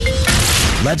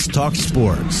Let's talk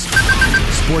sports.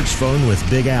 Sports Phone with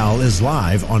Big Al is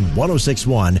live on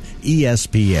 106.1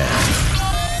 ESPN.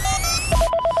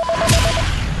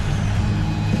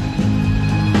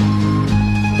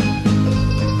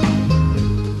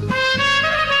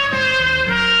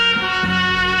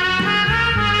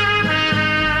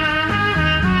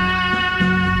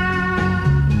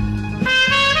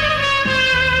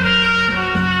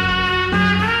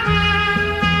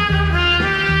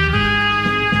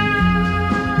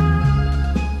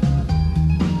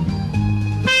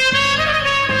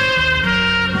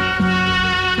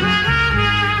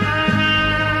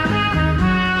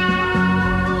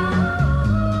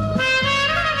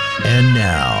 And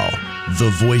now, the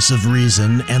voice of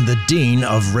reason and the dean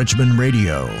of Richmond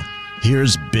radio.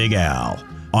 Here's Big Al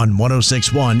on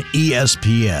 106.1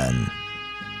 ESPN.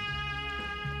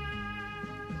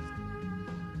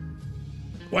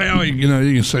 Well, you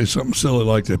can say something silly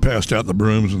like they passed out the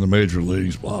brooms in the major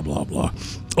leagues, blah, blah, blah.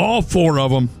 All four of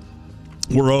them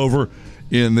were over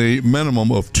in the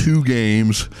minimum of 2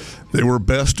 games. They were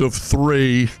best of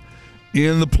 3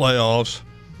 in the playoffs,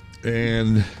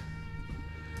 and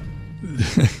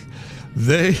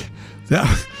that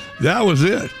was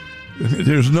it.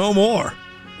 There's no more.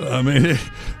 I mean,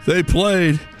 they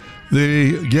played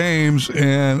the games,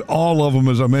 and all of them,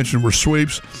 as I mentioned, were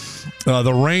sweeps.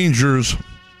 The Rangers,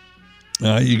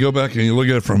 you go back and you look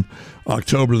at it from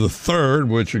October the 3rd,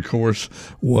 which, of course,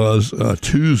 was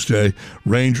Tuesday.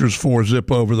 Rangers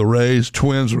 4-0 over the Rays.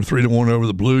 Twins were 3-1 over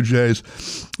the Blue Jays.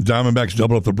 Diamondbacks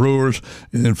doubled up the Brewers.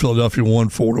 And then Philadelphia won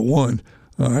 4-1.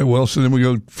 All right, well, so then we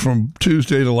go from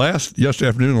Tuesday to yesterday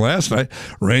afternoon and last night.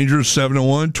 Rangers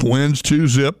 7-1, Twins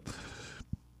 2-0,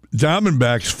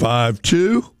 Diamondbacks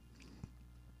 5-2.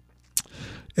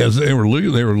 As they were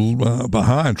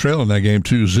behind, trailing that game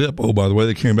 2-0. Oh, by the way,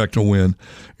 they came back to win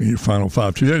in your final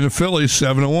 5-2. And the Phillies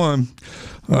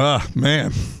 7-1.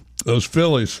 Man, those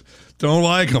Phillies, don't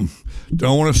like them.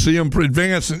 Don't want to see them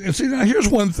advance. And see, now here's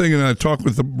one thing, and I talked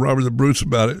with Robert the Bruce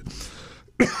about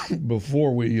it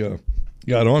before we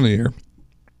got on the air.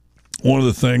 One of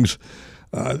the things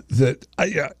that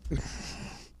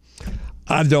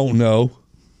I don't know.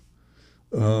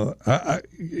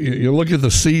 You look at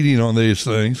the seeding on these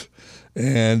things,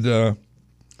 and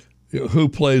who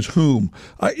plays whom.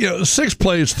 6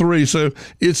 plays 3, so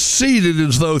it's seeded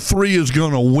as though 3 is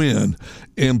going to win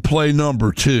and play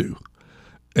number 2,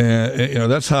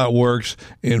 and that's how it works.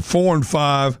 And 4 and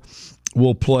 5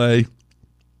 will play.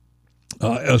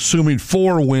 Assuming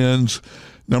 4 wins,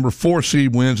 number 4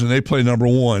 seed wins, and they play number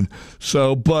 1.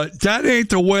 So, but that ain't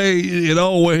the way it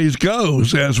always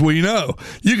goes, as we know.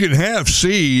 You can have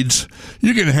seeds.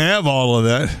 You can have all of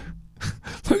that.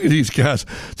 Look at these guys.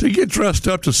 They get dressed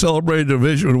up to celebrate a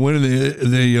division and winning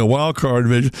the wild card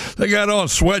division. They got on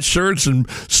sweatshirts and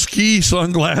ski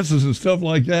sunglasses and stuff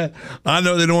like that. I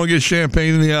know they don't want to get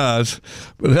champagne in the eyes,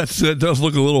 but that does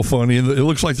look a little funny. And it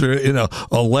looks like they're in a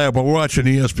lab. While we're watching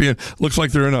ESPN, it looks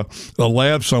like they're in a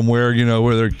lab somewhere,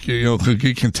 where they're could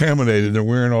get contaminated. They're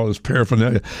wearing all this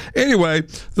paraphernalia. Anyway,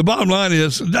 the bottom line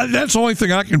is that's the only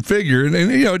thing I can figure.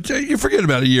 And you forget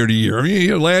about it year to year. I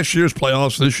mean, last year's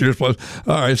playoffs, this year's playoffs.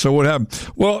 All right, so what happened?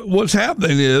 Well, what's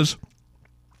happening is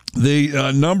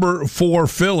the number 4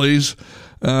 Phillies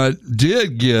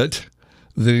did get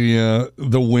the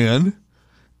win,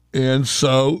 and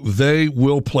so they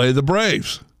will play the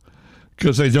Braves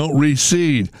because they don't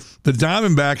reseed. The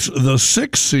Diamondbacks, the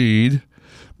 6 seed,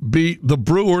 beat the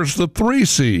Brewers, the 3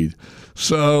 seed.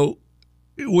 So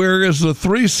whereas the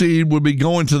 3 seed would be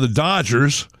going to the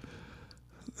Dodgers,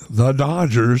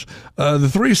 the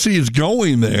 3 seed's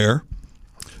going there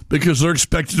because they're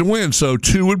expected to win. So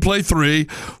 2 would play 3,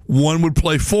 1 would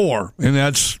play 4, and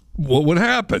that's what would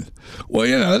happen.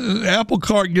 Well, the apple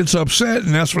cart gets upset,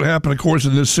 and that's what happened, of course,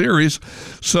 in this series.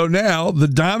 So now the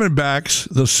Diamondbacks,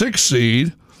 the 6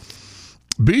 seed,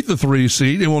 beat the 3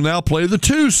 seed and will now play the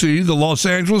 2 seed, the Los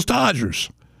Angeles Dodgers.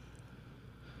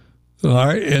 All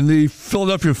right, and the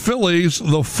Philadelphia Phillies,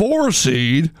 the 4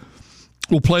 seed,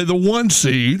 will play the 1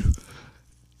 seed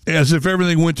as if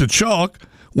everything went chalk,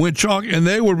 and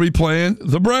they would be playing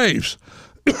the Braves.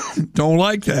 Don't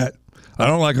like that. I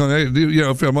don't like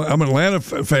if I'm an Atlanta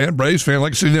fan, Braves fan, I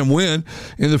like to see them win,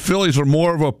 and the Phillies are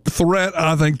more of a threat,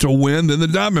 I think, to win than the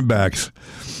Diamondbacks.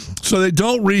 So they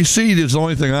don't reseed is the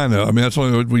only thing I know. I mean, that's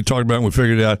only what we talked about and we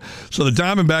figured it out. So the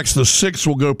Diamondbacks, the 6,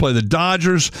 will go play the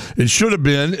Dodgers. It should have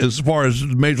been, as far as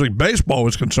Major League Baseball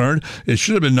was concerned, it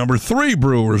should have been number 3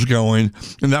 Brewers going,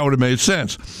 and that would have made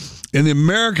sense. In the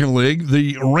American League,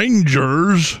 the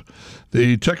Rangers,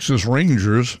 the Texas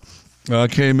Rangers,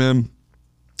 came in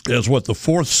as the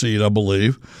 4th seed, I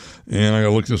believe. And I got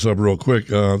to look this up real quick.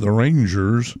 The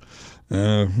Rangers,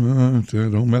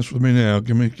 don't mess with me now.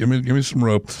 Give me some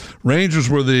rope. Rangers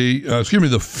were the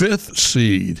 5th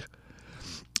seed,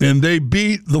 and they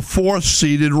beat the 4th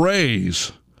seeded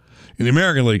Rays in the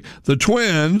American League. The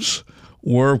Twins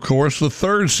were, of course, the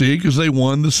 3rd seed because they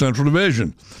won the Central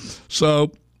Division.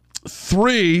 So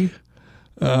 3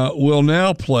 will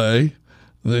now play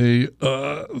where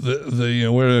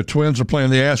the Twins are playing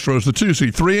the Astros, the 2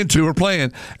 seed. 3 and 2 are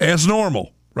playing as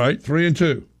normal, right? 3 and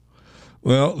 2.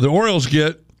 Well, the Orioles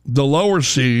get the lower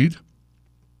seed,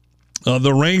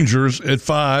 the Rangers at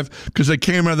 5, because they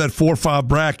came out of that 4-5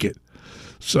 bracket.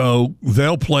 So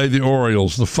they'll play the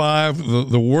Orioles.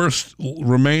 The worst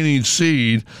remaining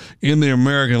seed in the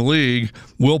American League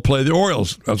will play the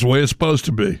Orioles. That's the way it's supposed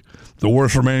to be. The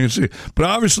worst remaining seed. But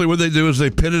obviously what they do is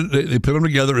they pit them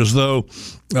together as though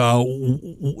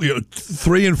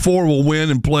 3 and 4 will win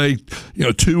and play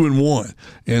 2 and 1.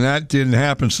 And that didn't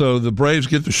happen. So the Braves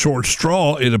get the short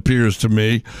straw, it appears to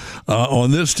me,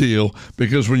 on this deal,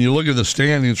 because when you look at the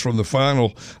standings from the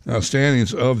final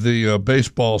standings of the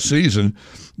baseball season,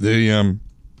 the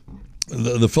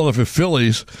Philadelphia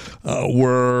Phillies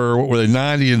were they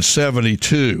 90 and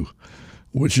 72,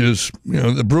 which is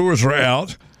the Brewers are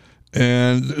out.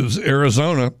 And it was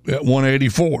Arizona at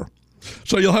 184.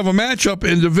 So you'll have a matchup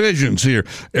in divisions here.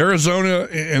 Arizona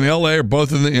and L.A. are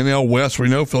both in the NL West. We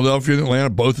know Philadelphia and Atlanta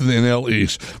both in the NL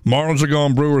East. Marlins are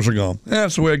gone. Brewers are gone.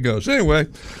 That's the way it goes. Anyway,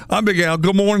 I'm Big Al.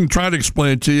 Good morning. Trying to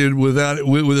explain it to you with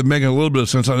it making a little bit of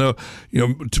sense. I know,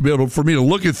 to be able for me to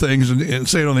look at things and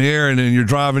say it on the air, and then you're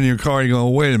driving in your car and you're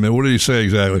going, wait a minute, what did he say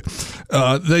exactly?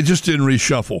 They just didn't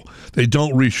reshuffle. They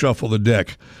don't reshuffle the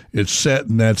deck. It's set,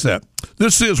 and that's that.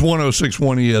 This is 106.1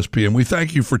 ESPN. We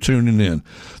thank you for tuning in.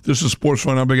 This is Sports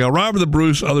Fun. I'm Big Al. Robert the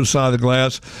Bruce, other side of the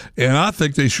glass, and I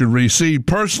think they should reseed.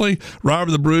 Personally,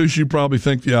 Robert the Bruce, you probably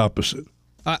think the opposite.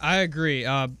 I agree.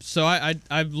 So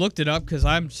I've looked it up because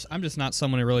I'm just not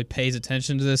someone who really pays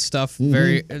attention to this stuff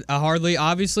very hardly.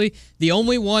 Obviously, the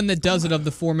only one that does it of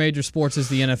the 4 major sports is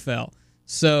the NFL.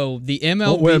 So the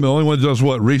MLB... wait a minute, the only one that does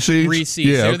what? Reseeds? Reseeds.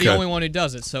 Yeah, they're the only one who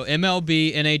does it. So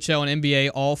MLB, NHL, and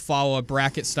NBA all follow a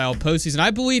bracket-style postseason.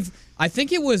 I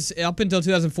think it was up until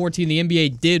 2014 the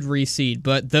NBA did reseed,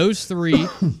 but those 3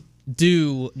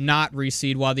 do not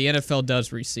reseed while the NFL does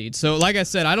reseed. So like I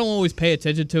said, I don't always pay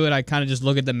attention to it. I kind of just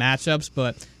look at the matchups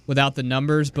but without the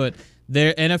numbers, but...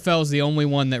 Their NFL is the only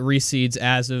one that reseeds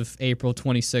as of April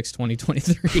 26,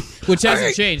 2023, which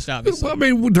hasn't changed, obviously. I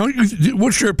mean,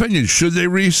 what's your opinion? Should they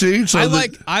reseed?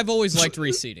 I've always liked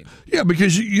reseeding. Yeah,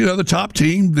 because the top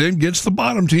team then gets the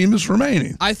bottom team that's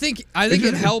remaining. I think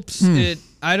it helps.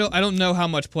 I don't know how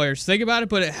much players think about it,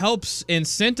 but it helps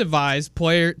incentivize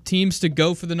teams to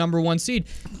go for the number 1 seed.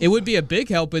 It would be a big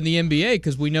help in the NBA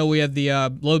because we know we have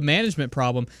the load management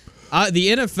problem. The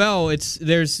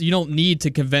NFL, you don't need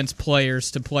to convince players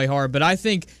to play hard, but I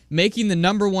think making the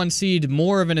number 1 seed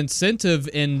more of an incentive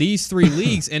in these 3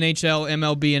 leagues, NHL,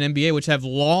 MLB, and NBA, which have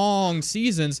long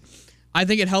seasons, I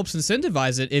think it helps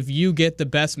incentivize it if you get the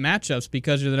best matchups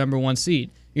because you're the number 1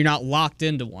 seed. You're not locked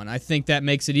into one. I think that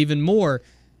makes it even more,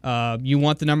 you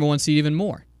want the number 1 seed even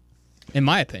more. In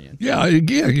my opinion. Yeah,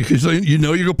 because you're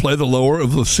going to play the lower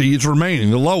of the seeds remaining,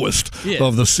 the lowest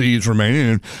of the seeds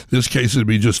remaining. In this case, it would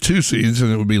be just 2 seeds, and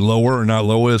it would be lower or not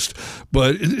lowest.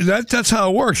 But that's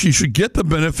how it works. You should get the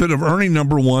benefit of earning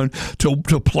number 1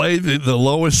 to play the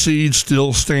lowest seed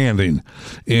still standing.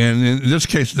 And in this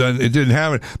case, it didn't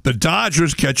happen. The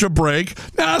Dodgers catch a break.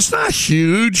 Now, it's not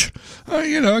huge.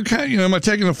 Am I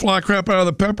taking the fly crap out of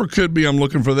the pepper? Could be. I'm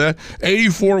looking for that.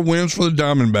 84 wins for the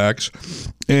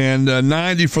Diamondbacks. And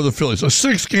 90 for the Phillies. A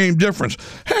 6-game difference.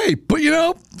 Hey, but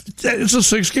it's a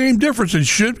 6-game difference.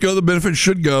 The benefit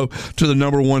should go to the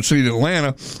number 1 seed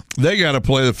Atlanta. They got to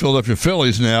play the Philadelphia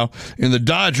Phillies now. And the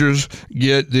Dodgers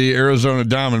get the Arizona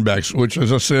Diamondbacks, which,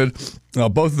 as I said,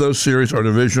 both of those series are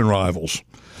division rivals.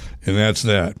 And that's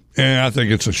that. And I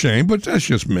think it's a shame, but that's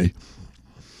just me.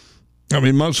 I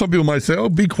mean, some people might say,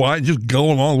 be quiet and just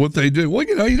go along with what they do. Well,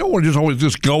 you don't want to always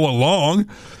just go along.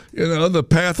 The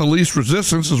path of least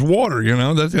resistance is water.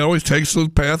 That always takes the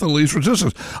path of least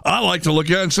resistance. I like to look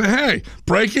at it and say, hey,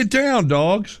 break it down,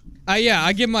 dogs.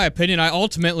 I give my opinion. I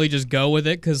ultimately just go with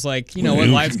it because, life's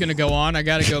going to go on. I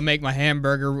got to go make my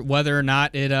hamburger, whether or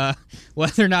not it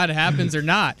happens or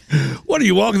not. What are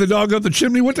you walking the dog up the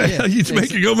chimney? What the hell? You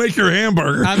go make your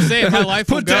hamburger. I'm saying my life.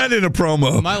 Put that in a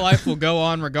promo. My life will go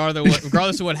on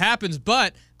regardless of what happens.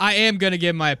 But I am going to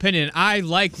give my opinion. I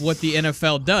like what the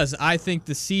NFL does. I think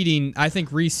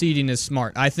reseeding is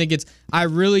smart. I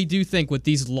really do think with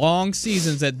these long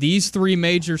seasons that these three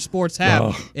major sports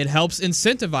have, it helps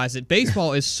incentivize it.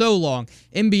 Baseball is so long.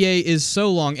 NBA is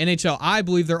so long. NHL, I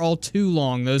believe they're all too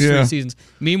long, those 3 seasons.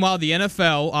 Meanwhile, the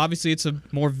NFL, obviously it's a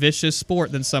more vicious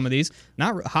sport than some of these.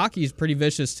 Hockey is pretty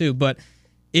vicious too, but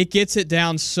it gets it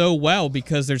down so well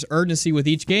because there's urgency with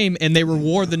each game, and they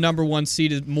reward the number 1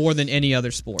 seed more than any other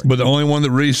sport. But the only one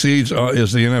that reseeds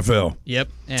is the NFL. Yep,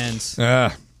 and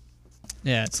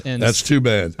that's too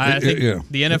bad. I think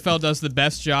the NFL does the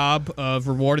best job of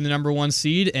rewarding the number 1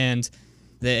 seed, and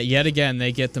yet again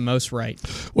they get the most right.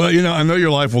 Well, I know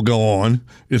your life will go on.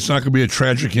 It's not going to be a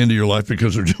tragic end to your life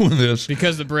because they're doing this.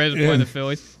 Because the Braves are playing the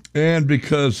Phillies, and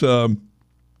because.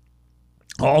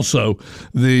 Also,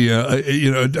 it's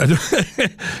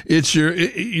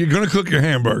you're going to cook your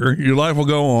hamburger. Your life will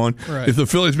go on. Right. If the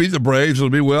Phillies beat the Braves,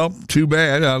 it'll be, well, too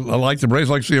bad. I like the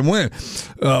Braves. I like to see them win.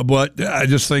 But I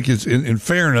just think it's in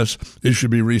fairness, it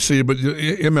should be reseeded. But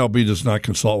MLB does not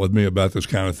consult with me about this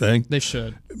kind of thing. They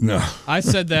should. No. I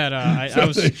said that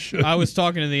I was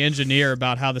talking to the engineer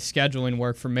about how the scheduling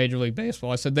worked for Major League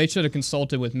Baseball. I said they should have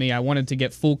consulted with me. I wanted to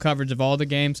get full coverage of all the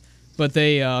games, but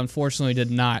they unfortunately did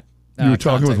not. You were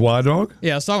talking with Y-Dog?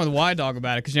 Yeah, I was talking with Y-Dog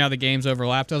about it because the games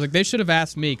overlapped. I was like, they should have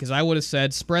asked me because I would have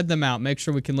said, spread them out, make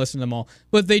sure we can listen to them all.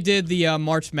 But they did the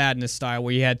March Madness style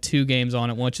where you had 2 games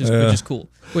on it, which is cool.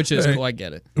 Cool, I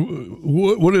get it.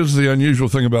 What is the unusual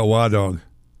thing about Y-Dog?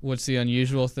 What's the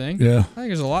unusual thing? Yeah. I think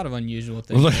there's a lot of unusual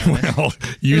things. Well,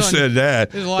 you said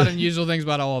that. There's a lot of unusual things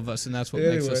about all of us, and that's what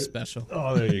makes us special.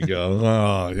 Oh, there you go.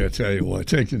 Oh, I tell you what,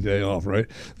 take the day off, right?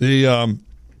 His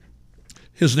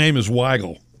name is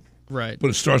Weigel. Right. But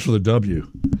it starts with a W.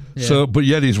 Yeah. So, but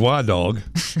yet he's Y-Dog,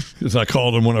 because I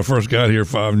called him when I first got here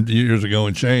 5 years ago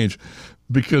and change,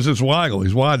 because it's Weigel.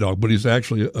 He's Y-Dog, but he's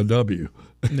actually a W.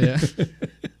 Yeah.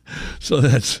 So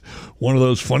that's one of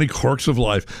those funny quirks of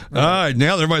life. Right. All right,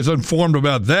 now that everybody's informed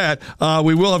about that,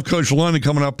 we will have Coach London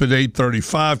coming up at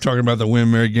 8:35 talking about the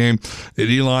Win-Mary game at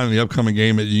Elon and the upcoming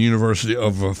game at the University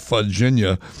of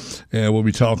Virginia. And we'll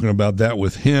be talking about that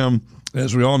with him.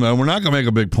 As we all know, we're not going to make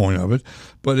a big point of it,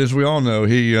 but as we all know,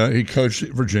 he coached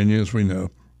at Virginia, as we know.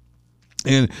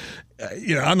 And,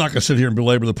 I'm not going to sit here and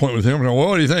belabor the point with him. Well,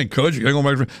 what do you think, Coach? You got to go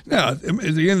back to Now, at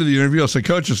the end of the interview, I'll say,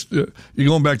 Coach, you're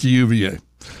going back to UVA.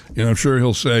 And I'm sure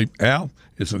he'll say, Al,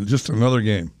 it's just another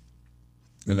game.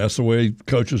 And that's the way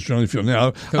coaches generally feel.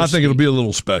 Now, I think it'll be a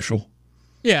little special.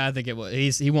 Yeah, I think it will.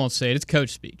 He won't say it. It's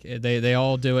coach speak. They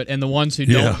all do it, and the ones who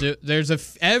don't do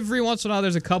every once in a while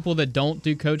there's a couple that don't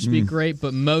do coach speak great,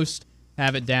 but most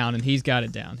have it down, and he's got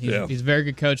it down. He's a very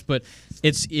good coach, but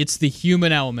it's the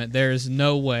human element. There is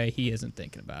no way he isn't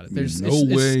thinking about it. There's no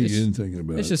way he isn't thinking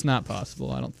about it. It's just not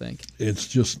possible. I don't think. It's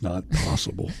just not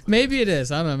possible. Maybe it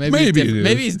is. I don't know.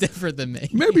 Maybe he's different than me.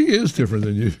 Maybe he is different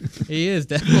than you. He is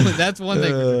definitely. That's one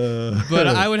thing. But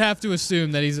I would have to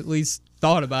assume that he's at least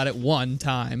thought about it one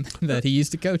time that he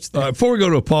used to coach there. Before we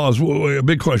go to a pause, a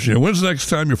big question here. When's the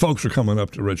next time your folks are coming up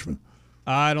to Richmond?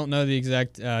 I don't know the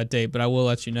exact date, but I will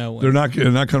let you know. They're not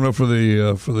coming up for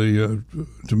the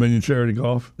Dominion Charity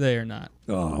Golf? They are not.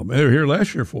 Oh, man, they were here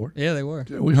last year for it. Yeah, they were.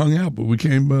 Yeah, we hung out, but we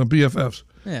became BFFs.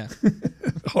 Yeah.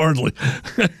 Hardly.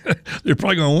 They're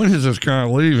probably going, when is this guy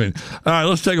leaving? All right,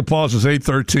 let's take a pause. It's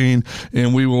 8:13,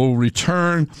 and we will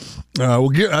return. I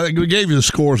think we gave you the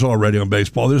scores already on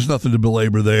baseball. There's nothing to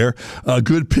belabor there.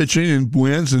 Good pitching and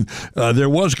wins, and there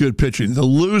was good pitching. The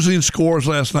losing scores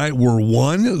last night were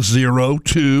 1, 0,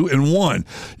 2, and 1.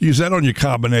 Use that on your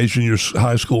combination, your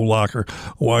high school locker,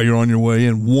 while you're on your way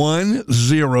in. 1,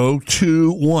 0,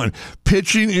 2, 1.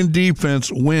 Pitching and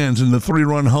defense wins in the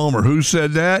 3-run homer. Who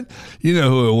said that? You know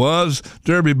who it was.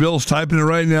 Derby Bill's typing it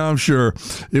right now, I'm sure.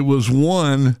 It was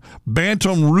one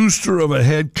bantam rooster of a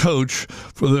head coach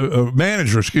for the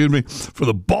manager, for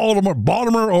the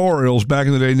Baltimore Orioles back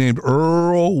in the day, named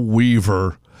Earl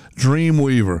Weaver. Dream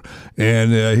Weaver.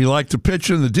 And he liked to pitch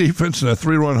in the defense and a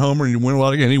 3-run homer, and he won a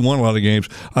lot of games.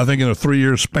 I think in a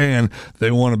 3-year span,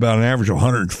 they won about an average of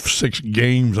 106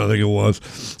 games, I think it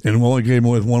was. And only came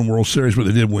with one World Series, but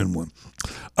they did win one.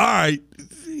 All right.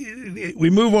 We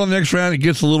move on to the next round. It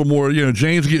gets a little more,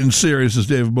 Jane's getting serious, as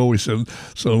David Bowie said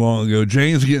so long ago.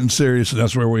 Jane's getting serious, and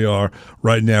that's where we are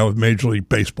right now with Major League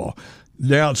Baseball.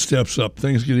 Now it steps up.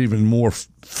 Things get even more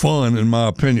fun, in my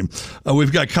opinion.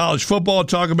 We've got college football to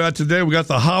talk about today. We got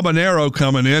the Habanero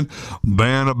coming in.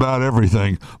 Ban about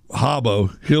everything.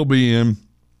 Habo, he'll be in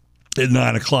at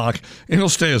 9 o'clock, and he'll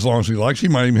stay as long as he likes. He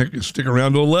might even stick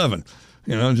around to 11.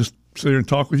 Just sit here and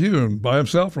talk with you and by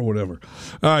himself or whatever.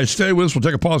 All right, stay with us. We'll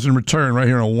take a pause and return right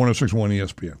here on 106.1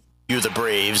 ESPN. You're the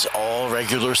Braves all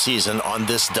regular season on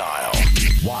this dial.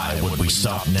 Why would we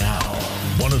stop now?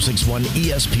 106.1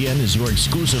 ESPN is your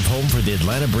exclusive home for the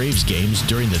Atlanta Braves games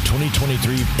during the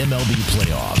 2023 MLB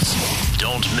playoffs.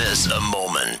 Don't miss a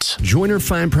moment. Joyner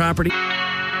Fine Property.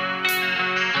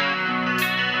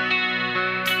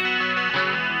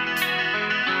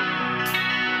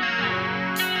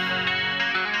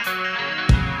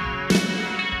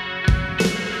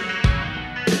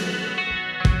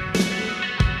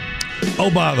 Oh,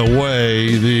 by the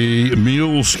way, the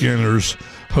Mule Skinners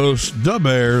host the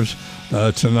Bears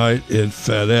tonight at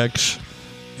FedEx,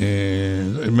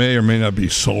 and it may or may not be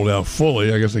sold out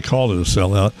fully. I guess they called it a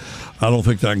sellout. I don't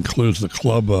think that includes the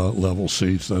club level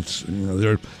seats. That's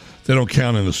they don't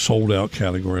count in the sold out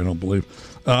category. I don't believe.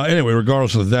 Anyway,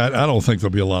 regardless of that, I don't think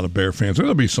there'll be a lot of Bear fans.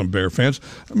 There'll be some Bear fans.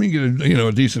 I mean, get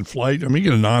a decent flight. I mean,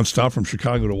 get a nonstop from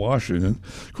Chicago to Washington.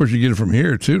 Of course, you get it from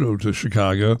here too to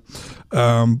Chicago.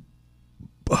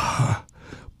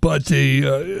 But I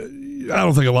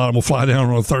don't think a lot of them will fly down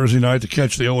on a Thursday night to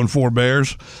catch the 0-4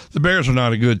 Bears. The Bears are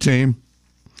not a good team.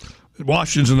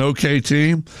 Washington's an okay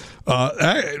team.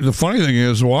 The funny thing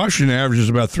is Washington averages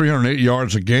about 308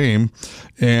 yards a game,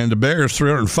 and the Bears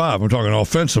 305. I'm talking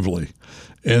offensively.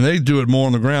 And they do it more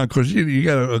on the ground because you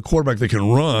got a quarterback that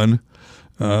can run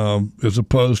as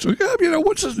opposed to,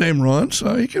 what's his name runs?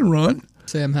 He can run.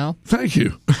 Sam Howell. Thank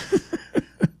you.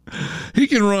 He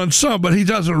can run some, but he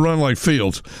doesn't run like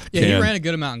Fields. Yeah, he ran a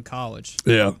good amount in college.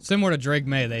 Yeah. Similar to Drake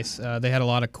May, they had a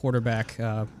lot of quarterback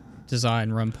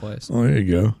design run plays. Oh, there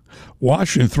you go.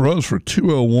 Washington throws for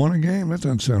 201 a game. That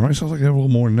doesn't sound right. Sounds like they have a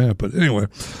little more than that. But anyway,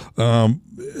 and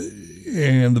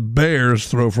the Bears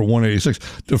throw for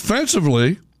 186.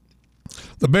 Defensively,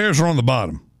 the Bears are on the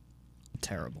bottom.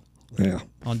 Terrible. Yeah.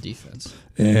 On defense.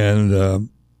 And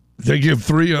they give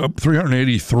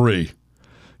 383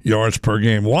 yards per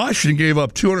game. Washington gave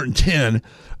up 210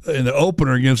 in the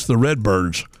opener against the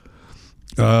Redbirds.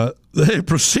 They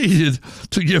proceeded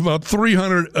to give up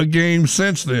 300 a game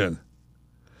since then.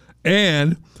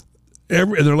 And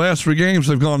in their last 3 games,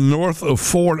 they've gone north of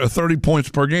 30 points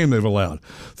per game they've allowed.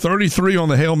 33 on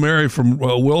the Hail Mary from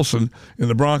Wilson in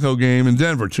the Bronco game in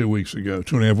Denver 2.5 weeks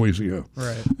ago.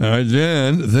 Right. All right,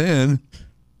 then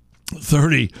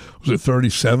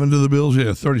 37 to the Bills?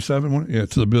 Yeah, 37. Yeah,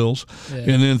 to the Bills,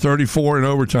 and then 34 in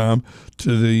overtime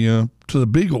to the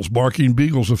Beagles, barking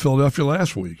Beagles of Philadelphia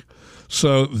last week.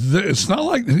 So it's not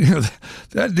like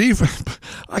that defense.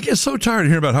 I get so tired of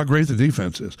hearing about how great the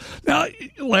defense is. Now,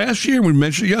 last year, we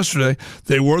mentioned yesterday,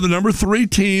 they were the number 3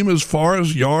 team as far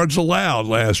as yards allowed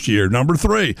last year, number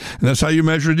 3. And that's how you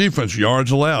measure defense,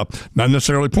 yards allowed, not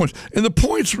necessarily points. And the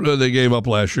points they gave up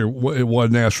last year, it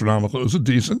wasn't astronomical. It was a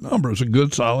decent number. It was a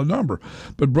good, solid number.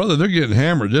 But, brother, they're getting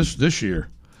hammered this year.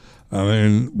 I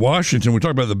mean, Washington, we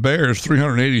talk about the Bears,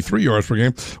 383 yards per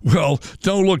game. Well,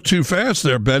 don't look too fast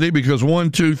there, Betty, because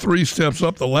 1, 2, 3 steps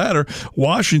up the ladder.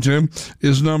 Washington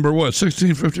is number,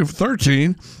 16, 15,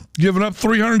 13, giving up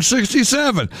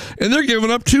 367. And they're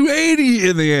giving up 280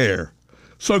 in the air.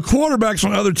 So quarterbacks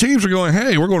on other teams are going,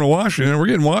 hey, we're going to Washington. We're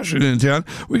getting Washington in town.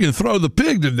 We can throw the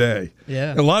pig today.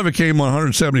 Yeah. A lot of it came on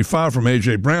 175 from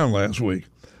A.J. Brown last week.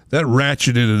 That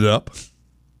ratcheted it up.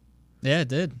 Yeah, it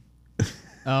did.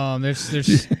 There's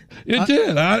it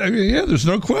did. There's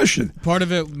no question. Part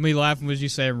of it, me laughing, was you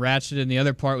saying ratchet, and the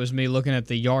other part was me looking at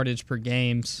the yardage per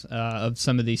games of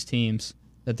some of these teams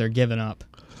that they're giving up.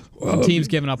 Well, teams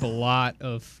giving up a lot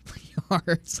of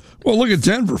yards. Well, look at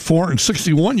Denver,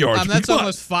 461 yards. That's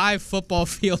almost 5 football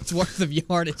fields worth of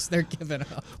yardage they're giving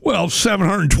up. Well,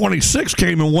 726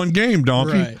 came in one game,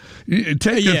 Donkey. Right. You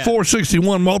take your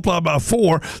 461, multiply by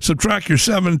 4, subtract your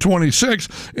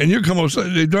 726, and you're almost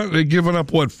they've given up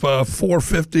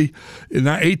 450,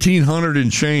 1,800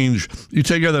 and change. You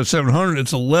take out that 700,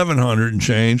 it's 1,100 and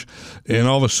change, and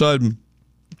all of a sudden.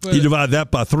 You divide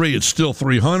that by 3, it's still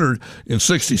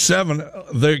 367.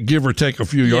 They give or take a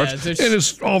few yards, and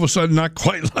it's all of a sudden not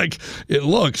quite like it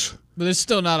looks. But there's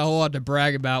still not a whole lot to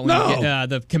brag about. When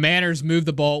the Commanders move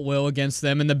the ball at will against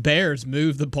them, and the Bears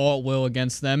move the ball at will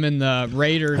against them, and the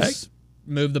Raiders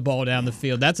move the ball down the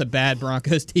field. That's a bad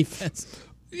Broncos defense.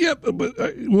 Yeah, but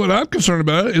what I'm concerned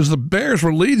about is the Bears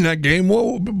were leading that game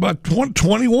by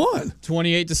 21.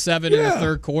 28-7 in the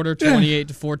third quarter,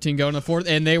 28-14 going to the fourth,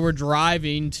 and they were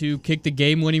driving to kick the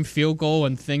game-winning field goal,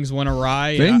 and things went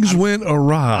awry. Things went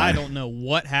awry. I don't know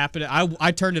what happened.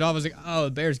 I turned it off. I was like, oh,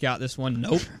 the Bears got this one.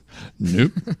 Nope.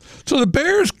 So the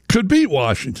Bears could beat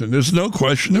Washington. There's no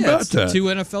question about that. 2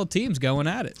 NFL teams going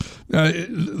at it.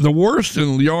 The worst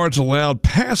in yards allowed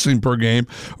passing per game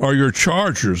are your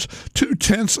Chargers,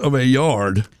 0.2 of a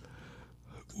yard.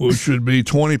 which would be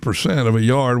 20% of a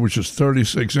yard, which is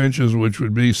 36 inches, which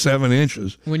would be 7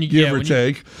 inches, give or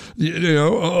take,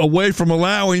 away from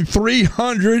allowing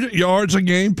 300 yards a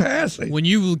game passing. When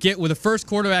you get with the first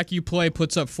quarterback you play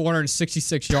puts up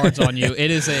 466 yards on you,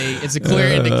 it's a clear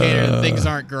indicator that things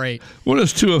aren't great. What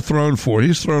has Tua thrown for?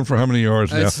 He's thrown for how many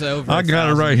yards now? I got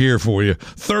it right here for you.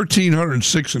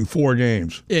 1,306 in 4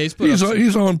 games. Yeah,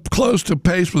 he's on close to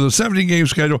pace with a 17-game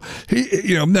schedule.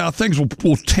 Now things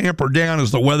will tamper down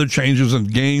as the weather changes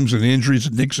and games and injuries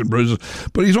and nicks and bruises,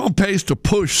 but he's on pace to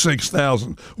push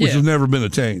 6,000, which has never been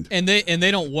attained. And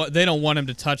they don't want him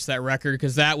to touch that record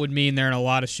because that would mean they're in a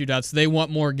lot of shootouts. They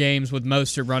want more games with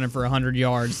Mostert running for 100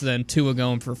 yards than Tua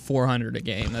going for 400 a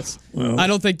game. I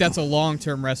don't think that's a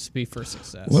long-term recipe for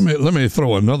success. Let me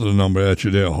throw another number at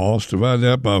you there, Hoss. Divide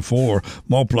that by 4,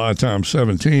 multiply times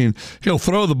 17. He'll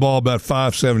throw the ball about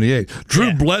 578.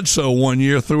 Drew Bledsoe one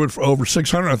year threw it for over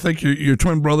 600. I think your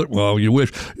twin brother, well, you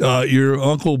wish, your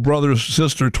uncle, brother,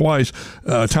 sister twice.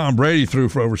 Tom Brady threw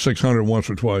for over 600 once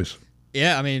or twice.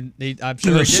 Yeah, I mean, I'm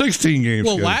sure. There's 16 games.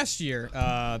 Well, last year,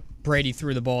 Brady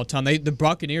threw the ball a ton. The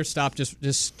Buccaneers stopped,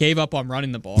 just gave up on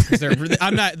running the ball because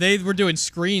they were doing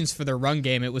screens for their run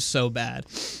game. It was so bad.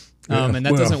 And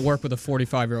that doesn't work with a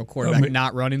 45-year-old quarterback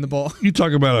not running the ball. You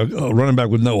talk about a running back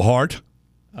with no heart.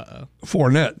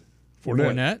 Fournette.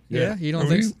 Yeah, you don't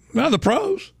think so? Not the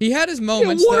pros. He had his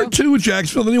moments. He had 1 or 2 with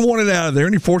Jacksonville, then he wanted out of there,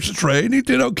 and he forced a trade, and he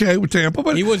did okay with Tampa.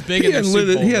 But he was big in their Super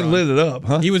Bowl run. He had lit it up,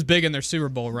 huh? He was big in their Super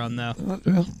Bowl run, though.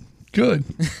 Well, good.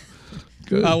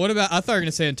 Good. What about? I thought you were going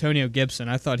to say Antonio Gibson.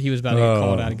 I thought he was about to get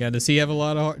called out again. Does he have a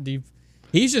lot of heart?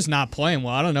 He's just not playing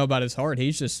well. I don't know about his heart.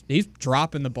 He's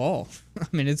dropping the ball. I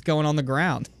mean, it's going on the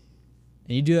ground.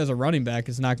 And you do that as a running back.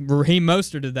 It's not. Raheem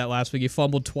Mostert did that last week. He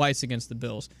fumbled twice against the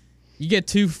Bills. You get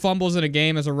 2 fumbles in a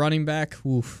game as a running back.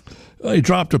 Oof. He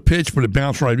dropped a pitch, but it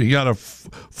bounced right. He got a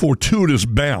fortuitous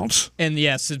bounce. And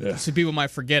yes, so people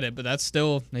might forget it, but that's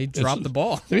still they dropped the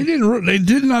ball. They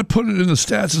did not put it in the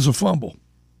stats as a fumble.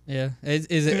 Yeah,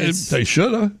 they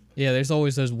should have. Yeah, there's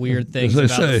always those weird things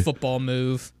about a football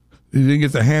move. He didn't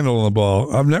get the handle on the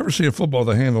ball. I've never seen a football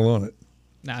with a handle on it.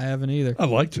 No, I haven't either. I'd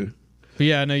like to. But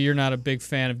yeah, I know you're not a big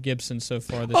fan of Gibson so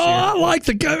far this year. I like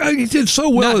the guy. He did so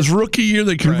well his rookie year.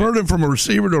 They converted him from a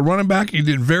receiver to a running back. He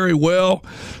did very well.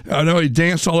 I know he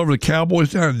danced all over the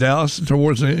Cowboys down in Dallas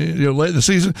towards the late in the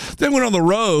season. Then went on the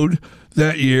road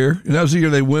that year, and that was the year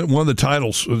they won the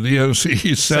titles of the NFC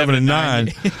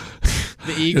 7-9.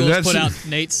 The Eagles put out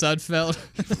Nate Sudfeld.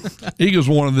 Eagles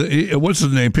wanted what's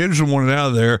his name? Peterson wanted out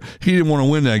of there. He didn't want to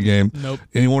win that game. Nope.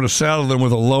 And he wanted to saddle them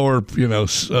with a lower,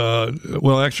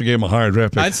 actually gave him a higher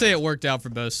draft pick. I'd say it worked out for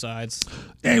both sides.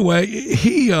 Anyway,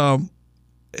 he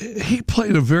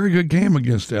played a very good game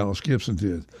against Dallas. Gibson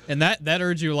did. And that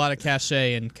earns you a lot of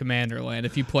cachet in Commanderland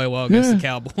if you play well against the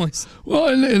Cowboys. Well,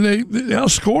 and they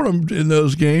outscored them in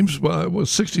those games by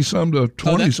 60-some to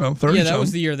 20-some, 30-some. Yeah, that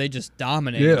was the year they just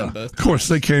dominated them both. Of course,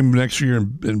 they came next year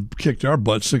and kicked our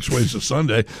butt 6 ways to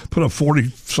Sunday, put up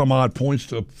 40-some-odd points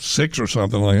to 6 or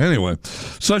something like that. Anyway,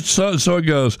 so it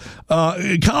goes.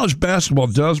 College basketball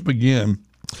does begin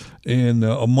in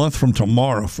a month from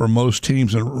tomorrow for most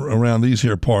teams around these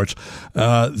here parts.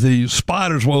 The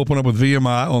Spiders will open up with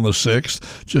VMI on the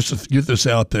 6th, just to get this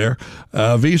out there.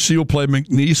 VC will play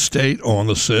McNeese State on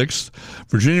the 6th.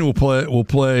 Virginia will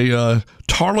play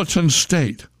Tarleton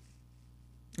State.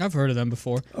 I've heard of them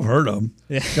before. I've heard of them.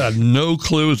 Yeah. Got no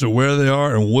clue as to where they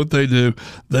are and what they do.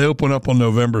 They open up on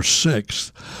November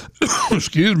 6th.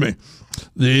 Excuse me.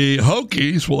 The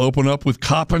Hokies will open up with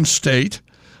Coppin State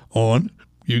on,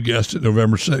 you guessed it,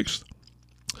 November 6th.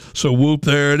 So, whoop,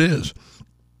 there it is.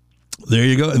 There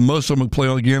you go. And most of them will play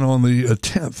again on the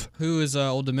 10th. Who is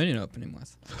Old Dominion opening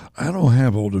with? I don't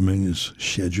have Old Dominion's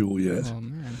schedule yet. Oh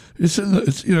man, it's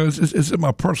in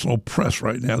my personal press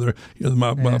right now. They're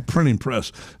my printing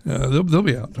press. They'll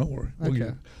be out. Don't worry.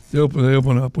 Okay. They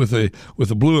open up with a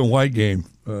blue and white game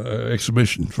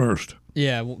exhibition first.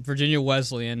 Yeah, Virginia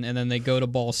Wesleyan, and then they go to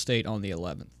Ball State on the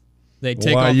 11th. They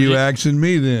take. Why are you asking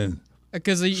me then?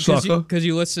 Because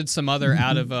you listed some other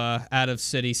out of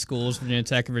city schools, Virginia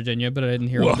Tech and Virginia, but I didn't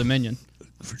hear Old Dominion.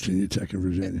 Virginia Tech and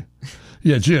Virginia.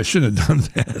 Yeah, gee, I shouldn't have done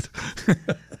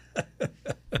that.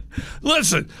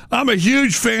 Listen, I'm a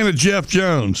huge fan of Jeff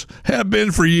Jones. Have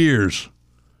been for years.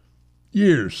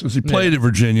 Years since he played at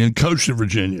Virginia and coached at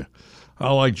Virginia.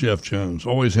 I like Jeff Jones.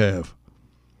 Always have.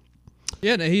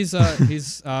 Yeah, no, he's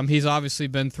obviously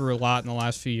been through a lot in the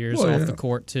last few years off the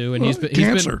court too, and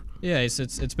cancer.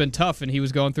 It's been tough, and he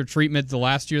was going through treatment the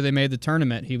last year they made the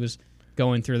tournament. He was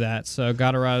going through that. So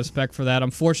got a lot of respect for that.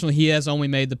 Unfortunately, he has only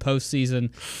made the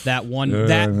postseason that one.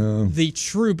 The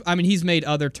troop. I mean, he's made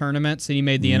other tournaments, and he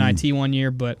made the NIT one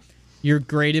year, but you're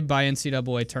graded by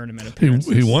NCAA tournament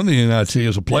appearances. He won the NIT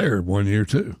as a player one year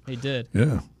too. He did.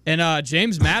 Yeah. And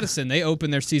James Madison, they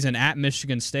opened their season at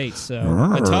Michigan State, so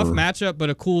a tough matchup,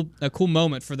 but a cool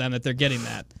moment for them that they're getting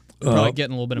that. They're probably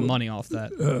getting a little bit of money off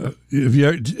that.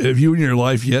 Have you in your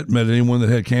life yet met anyone that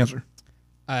had cancer?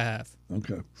 I have.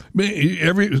 Okay.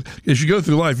 I mean, as you go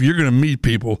through life, you're going to meet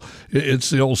people. It's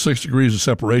the old 6 degrees of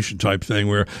separation type thing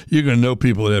where you're going to know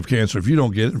people that have cancer. If you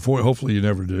don't get it, hopefully you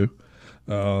never do.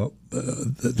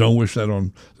 Don't wish that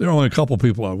on. There are only a couple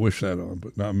people I wish that on,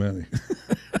 but not many.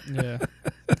 Yeah.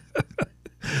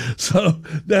 So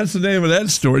that's the name of that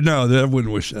story. No, I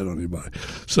wouldn't wish that on anybody.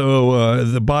 So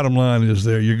the bottom line is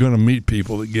you're going to meet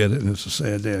people that get it, and it's a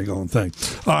sad daggone thing.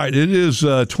 All right, it is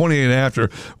 28 after.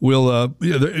 We're going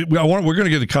to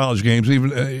get to college games.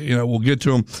 Even we'll get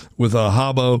to them with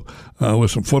Habbo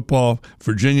with some football.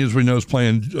 Virginia, as we know, is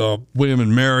playing William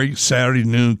and Mary Saturday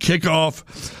noon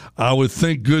kickoff. I would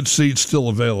think good seats still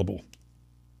available.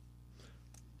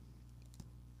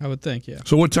 I would think, yeah.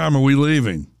 So what time are we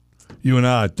leaving? You and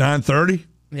I, 9:30?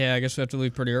 Yeah, I guess we have to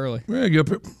leave pretty early. Yeah, get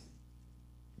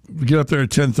up there at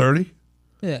 10:30.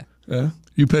 Yeah. Yeah.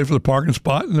 You pay for the parking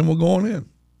spot, and then we'll go on in.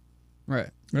 Right.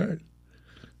 All right.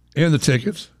 And the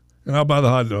tickets. And I'll buy the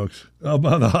hot dogs.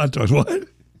 What?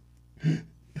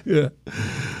 Yeah.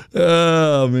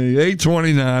 Oh, me.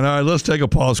 8:29. All right, let's take a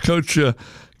pause.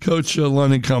 Coach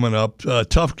London coming up.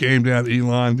 Tough game down at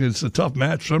Elon. It's a tough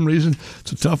match for some reason.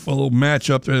 It's a tough little match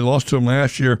up there. They lost to him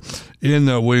last year in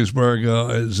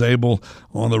Williamsburg. Zabel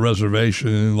on the reservation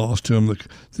and lost to him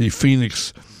the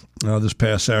Phoenix this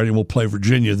past Saturday. We'll play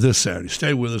Virginia this Saturday.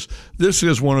 Stay with us. This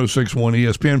is 106.1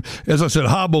 ESPN. As I said,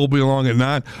 Habbo will be along at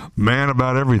 9. Man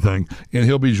about everything. And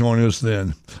he'll be joining us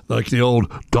then, like the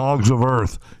old dogs of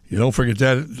Earth. You don't forget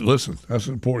that. Listen, that's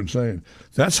an important saying.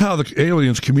 That's how the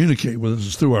aliens communicate with us,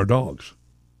 is through our dogs.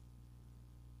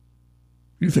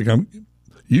 You think I'm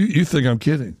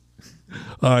kidding?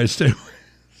 All right, stay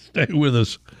with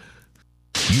us.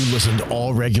 You listened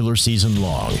all regular season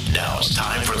long. Now it's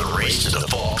time for the race to the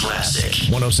Fall Classic.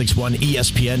 106.1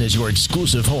 ESPN is your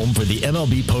exclusive home for the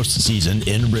MLB postseason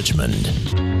in Richmond.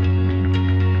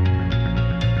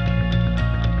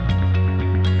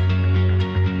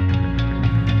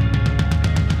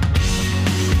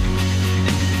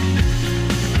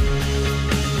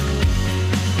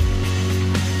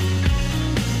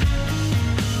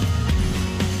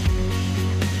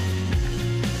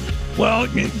 Well,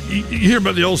 you hear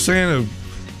about the old saying of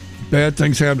bad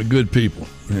things happen to good people,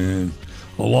 and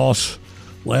a loss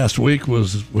last week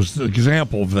was the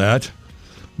example of that.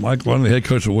 Mike London, the head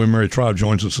coach of William Mary Tribe,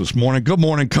 joins us this morning. Good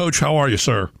morning, Coach. How are you,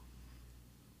 sir?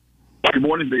 Good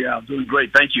morning, Big Al. Doing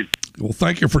great. Thank you. Well,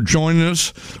 thank you for joining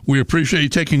us. We appreciate you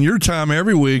taking your time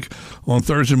every week on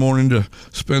Thursday morning to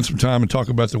spend some time and talk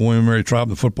about the William Mary Tribe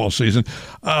and the football season.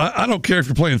 I don't care if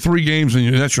you're playing 3 games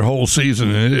and that's your whole season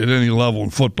at any level in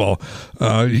football,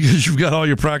 because you've got all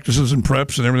your practices and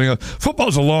preps and everything else.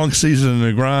 Football's a long season and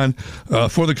a grind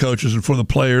for the coaches and for the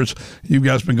players. You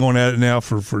guys have been going at it now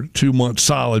for 2 months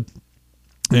solid.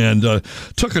 And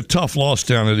took a tough loss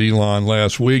down at Elon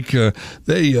last week.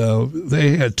 They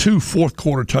had 2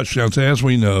 fourth-quarter touchdowns, as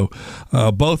we know.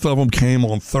 Both of them came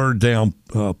on third down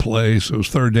plays. It was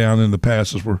third down, and the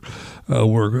passes were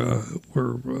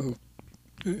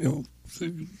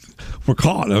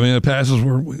caught. I mean, the passes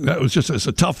that was it's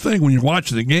a tough thing when you're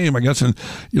watching the game, I guess, and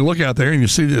you look out there and you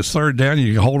see this third down, and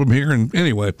you hold them here, and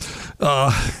anyway.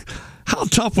 How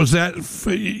tough was that?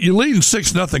 You're leading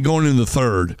 6-0 going into the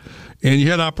third. And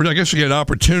you had, I guess, you had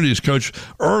opportunities, Coach,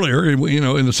 earlier.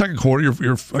 In the second quarter,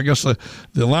 I guess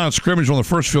the line of scrimmage on the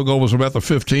first field goal was about the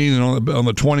 15, and on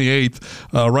the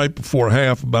 28th, right before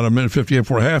half, about a minute 58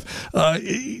 before half.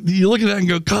 You look at that and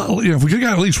go, God, if we could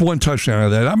have got at least 1 touchdown out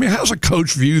of that. I mean, how does a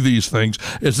coach view these things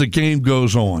as the game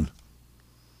goes on?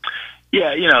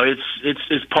 Yeah,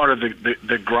 it's part of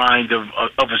the grind of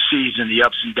a season, the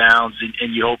ups and downs,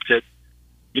 and you hope that.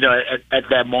 At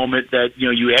that moment that,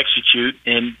 you execute,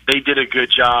 and they did a good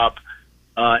job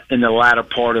in the latter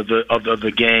part of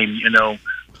the game.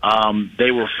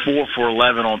 They were 4 for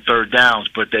 11 on third downs,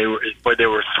 but they were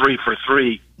 3 for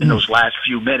 3 in those last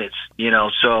few minutes.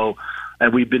 So,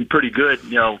 and we've been pretty good.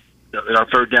 In our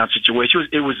third down situation,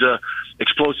 it was a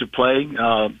explosive play,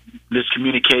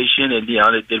 miscommunication, and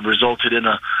it resulted in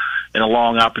a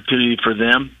long opportunity for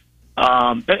them.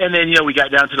 And then we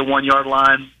got down to the 1 yard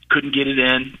line. Couldn't get it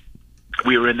in.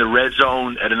 We were in the red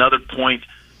zone at another point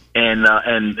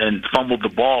and fumbled the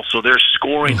ball. So there's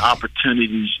scoring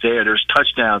opportunities there. There's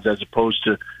touchdowns as opposed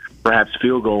to perhaps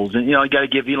field goals. And you got to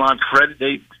give Elon credit.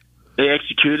 They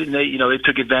executed, and they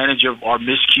took advantage of our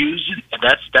miscues, and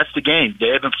that's the game.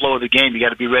 The ebb and flow of the game. You got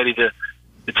to be ready to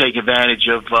take advantage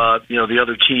of the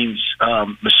other team's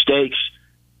mistakes,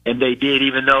 and they did.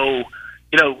 Even though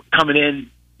coming in,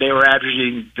 their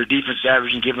defense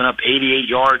averaging giving up 88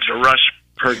 yards a rush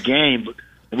per game.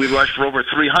 We rushed for over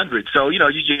 300. So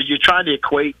you're trying to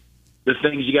equate the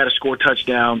things. You got to score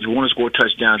touchdowns. We want to score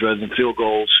touchdowns rather than field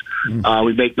goals.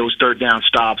 We make those third down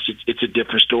stops. It's a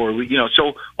different story.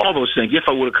 So all those things. If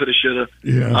I would have, could have, should have.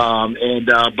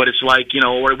 Yeah. But it's like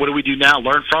what do we do now?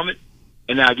 Learn from it,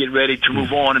 and now get ready to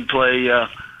move on and play.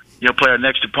 Play our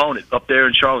next opponent up there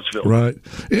in Charlottesville. Right,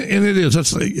 and it is.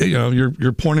 That's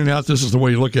you're pointing out. This is the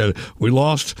way you look at it. We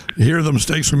lost. Here are the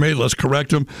mistakes we made. Let's correct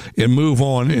them and move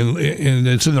on. And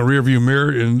it's in the rearview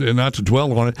mirror, and not to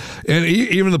dwell on it. And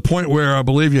even the point where I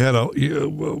believe you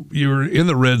were in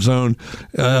the red zone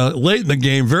late in the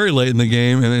game, very late in the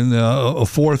game, and then a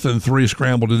 4th and 3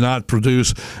 scramble did not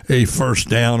produce a first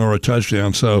down or a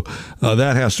touchdown. So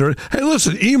that has to. Hey,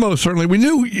 listen, Emo certainly. We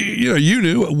knew. You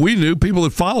knew. We knew. People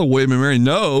that follow William and Mary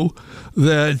know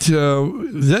that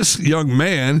this young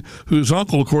man, whose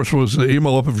uncle, of course, was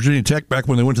Emo up at Virginia Tech back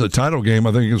when they went to the title game,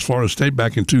 I think, as Florida State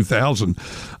back in 2000.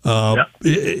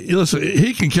 Listen,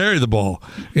 he can carry the ball,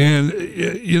 and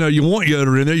you want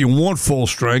Yoder in there, you want full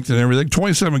strength and everything.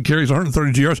 27 carries,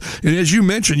 132 yards, and as you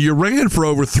mentioned, you ran for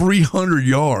over 300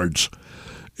 yards.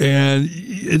 And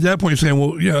at that point, you're saying,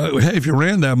 well, hey, if you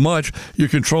ran that much, you're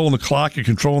controlling the clock, you're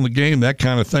controlling the game, that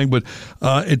kind of thing. But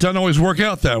it doesn't always work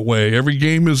out that way. Every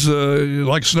game is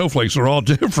like snowflakes. They're all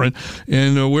different.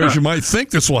 And whereas you might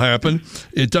think this will happen,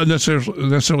 it doesn't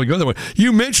necessarily go that way.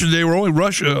 You mentioned they were only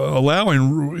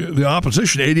allowing the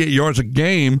opposition 88 yards a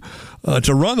game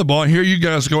to run the ball. Here you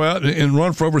guys go out and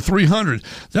run for over 300.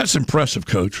 That's impressive,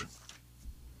 Coach.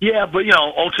 Yeah, but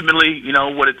ultimately,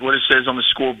 what it says on the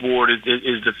scoreboard is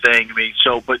the thing. I mean,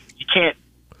 but you can't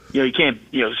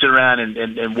sit around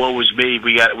and woe is me.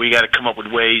 We got to come up with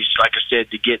ways, like I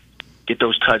said, to get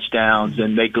those touchdowns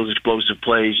and make those explosive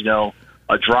plays. A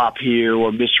drop here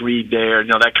or misread there,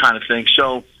 that kind of thing.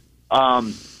 So,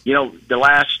 the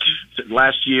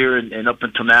last year and up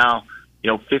until now,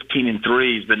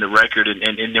 15-3 has been the record,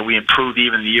 and then we improved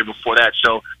even the year before that.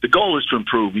 So the goal is to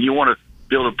improve. You want to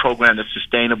build a program that's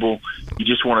sustainable. You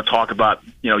just want to talk about,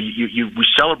 we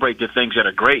celebrate the things that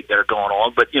are great that are going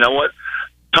on, but you know what?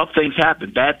 Tough things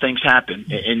happen, bad things happen,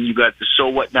 and you got the so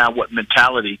what now what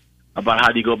mentality about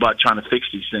how do you go about trying to fix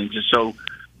these things. And so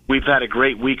we've had a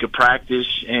great week of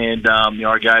practice, and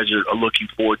our guys are looking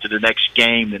forward to the next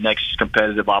game, the next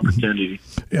competitive opportunity.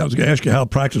 Yeah, I was going to ask you how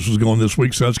practice was going this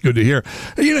week, so that's good to hear.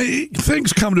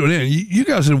 Things come to an end. You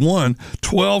guys had won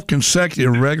 12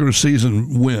 consecutive regular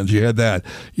season wins. You had that.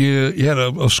 You had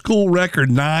a school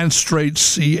record 9 straight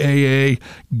CAA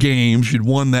games. You'd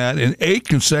won that, and 8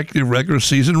 consecutive regular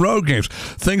season road games.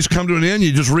 Things come to an end.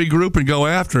 You just regroup and go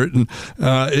after it, and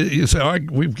you say, all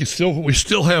right, we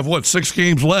still have 6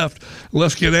 games left.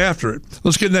 Let's get after it.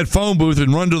 Let's get in that phone booth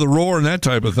and run to the roar and that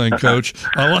type of thing, Coach.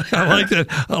 I like that.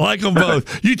 I like them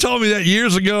both. You told me that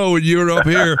years ago when you were up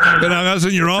here, and I was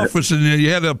in your office, and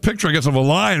you had a picture, I guess, of a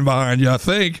lion behind you, I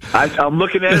think. I'm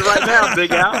looking at it right now,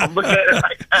 Big Al. I'm looking at it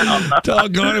right now.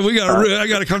 Doggone it. I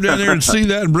got to come down there and see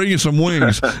that and bring you some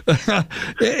wings.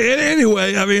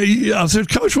 Anyway, I said,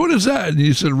 Coach, what is that? And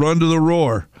you said, run to the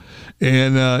roar.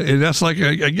 And that's like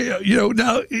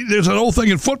now there's an old thing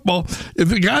in football.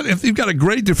 If you've got a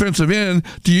great defensive end,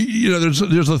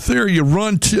 there's a theory you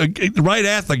run right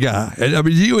at the guy. And,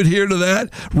 do you adhere to that?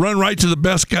 Run right to the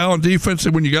best guy on defense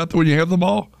when you have the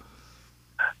ball.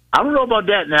 I don't know about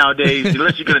that nowadays,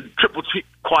 unless you're going to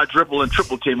quadruple and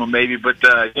triple team them maybe. But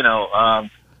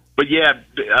yeah,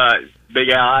 Big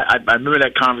Al, I remember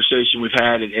that conversation we've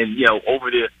had, and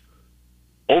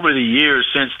over the years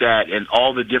since that, and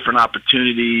all the different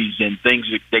opportunities and things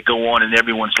that go on in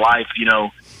everyone's life,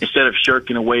 instead of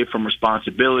shirking away from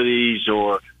responsibilities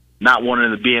or not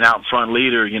wanting to be an out front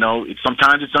leader,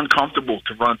 sometimes it's uncomfortable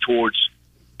to run towards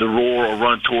the roar or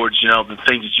run towards, the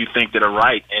things that you think that are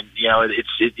right. And,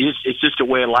 it's just a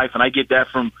way of life. And I get that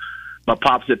from my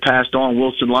pops that passed on,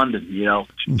 Wilson London,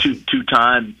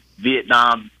 two-time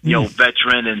Vietnam,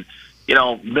 veteran, and,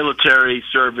 military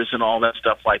service and all that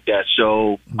stuff like that.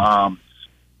 So,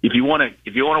 if you want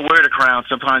to wear the crown,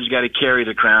 sometimes you got to carry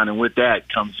the crown, and with that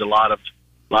comes a lot of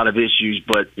issues.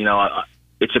 But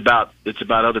it's about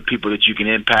other people that you can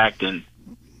impact, and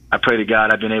I pray to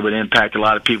God I've been able to impact a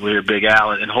lot of people here, Big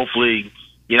Al, and hopefully,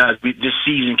 as this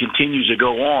season continues to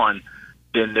go on,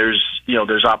 then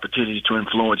there's opportunities to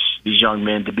influence these young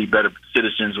men to be better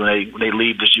citizens when they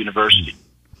leave this university.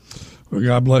 Well,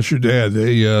 God bless your dad.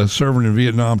 They serving in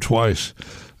Vietnam twice.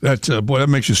 That that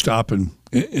makes you stop and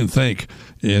think.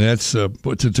 And that's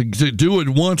but to do it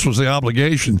once was the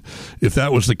obligation. If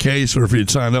that was the case, or if you'd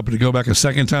signed up and to go back a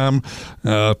second time,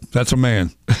 that's a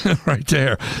man right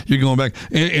there. You're going back.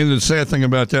 And the sad thing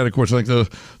about that, of course, I think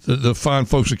the fine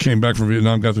folks that came back from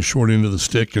Vietnam got the short end of the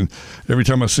stick. And every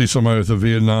time I see somebody with a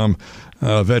Vietnam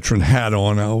veteran hat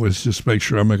on, I always just make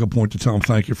sure I make a point to tell them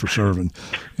thank you for serving.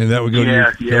 And that would go to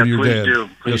your please dad. Do.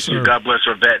 Please do. God bless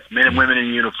our vets, men and women in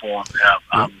uniform.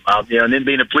 And then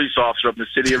being a police officer up in the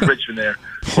city of Richmond there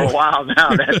for a while now,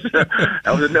 that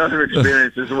was another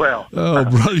experience as well. Oh,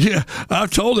 brother, yeah.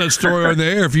 I've told that story on the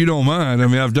air if you don't mind. I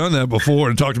mean, I've done that before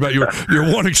and talked about your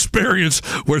one experience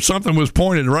where something was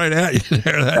pointed right at you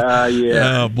there.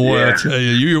 Oh, boy, yeah. I tell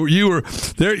you, you were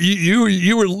there.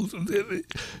 You were.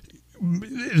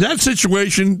 That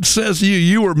situation says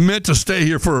you were meant to stay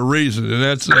here for a reason, and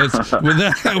that's when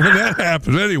that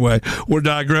happens. Anyway, we're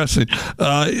digressing.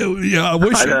 I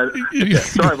wish.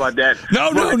 Sorry about that.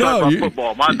 No.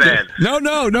 Football, my bad. No.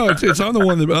 It's I'm the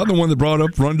one that brought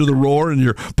up "Run to the Roar" and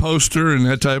your poster and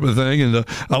that type of thing. And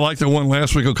I like the one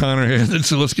last week O'Connor had.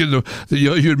 So let's get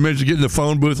you had mentioned get in the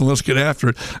phone booth and let's get after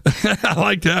it. I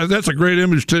like that. That's a great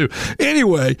image too.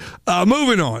 Anyway,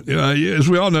 moving on. As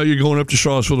we all know, you're going up to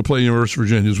Charlottesville to play University of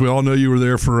Virginia. As we all know, you were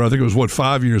there for, I think it was,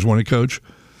 5 years, wasn't it, Coach?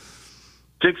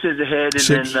 6 as a head,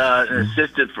 and then an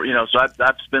assistant for, so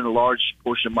I've spent a large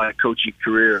portion of my coaching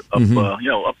career up,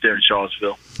 up there in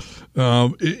Charlottesville.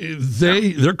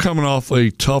 They're coming off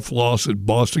a tough loss at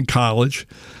Boston College.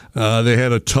 They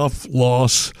had a tough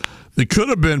loss. They could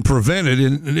have been prevented,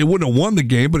 and it wouldn't have won the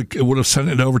game, but it would have sent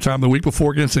it to overtime the week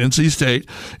before against NC State.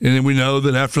 And then we know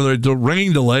that after the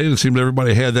rain delay, it seemed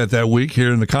everybody had that week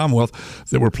here in the Commonwealth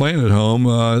that were playing at home,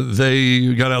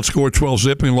 they got outscored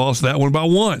 12-0 and lost that one by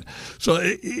 1. So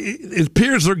it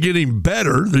appears they're getting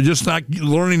better. They're just not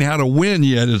learning how to win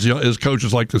yet, as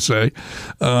coaches like to say.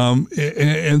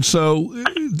 And so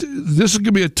this is going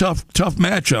to be a tough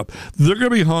matchup. They're going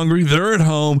to be hungry. They're at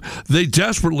home. They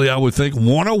desperately, I would think,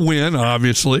 want to win.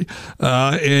 Obviously,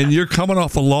 and you're coming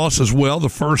off a loss as well, the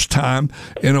first time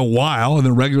in a while in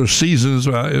the regular season, as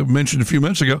I mentioned a few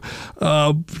minutes ago.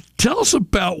 Tell us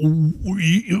about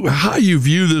how you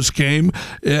view this game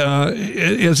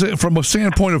from a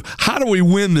standpoint of how do we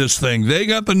win this thing? They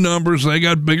got the numbers, they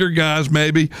got bigger guys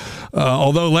maybe,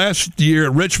 although last year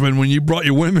at Richmond when you brought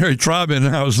your Winbury Tribe in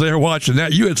and I was there watching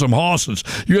that, you had some horses,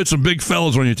 you had some big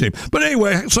fellas on your team. But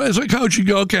anyway, so as a coach you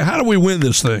go, okay, how do we win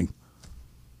this thing?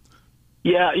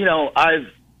 Yeah,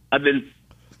 I've been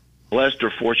blessed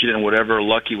or fortunate and whatever,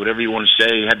 lucky, whatever you want to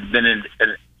say. Have been in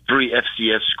 3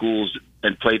 FCS schools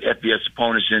and played FBS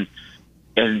opponents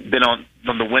and been on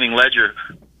the winning ledger.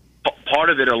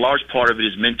 Part of it, a large part of it,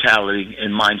 is mentality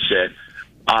and mindset.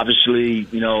 Obviously,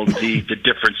 the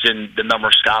difference in the number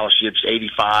of scholarships,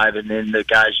 85, and then the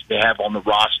guys they have on the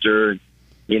roster,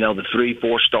 the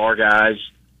 3-4 star guys,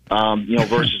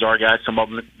 versus our guys, some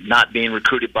of them not being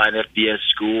recruited by an FBS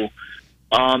school.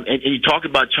 And you talk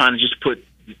about trying to just put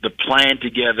the plan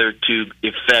together to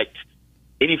affect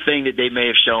anything that they may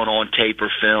have shown on tape or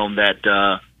film that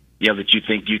that you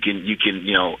think you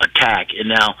can attack. And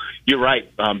now you're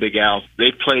right, Big Al.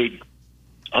 They've played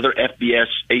other FBS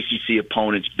ACC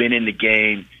opponents, been in the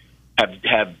game, have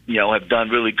done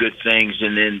really good things,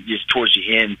 and then just towards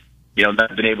the end,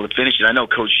 not been able to finish it. I know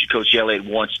Coach Elliott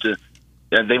wants to.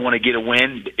 They want to get a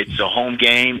win. It's a home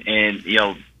game, and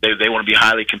they want to be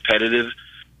highly competitive,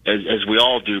 as we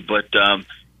all do. But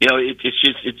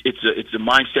it's a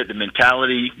mindset, the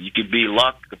mentality. You can be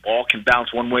luck. The ball can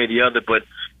bounce one way or the other. But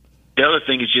the other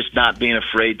thing is just not being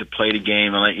afraid to play the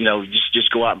game and just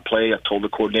go out and play. I told the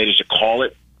coordinators to call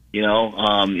it. Do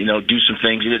some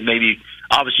things that maybe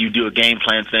obviously you do a game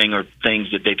plan thing or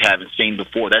things that they haven't seen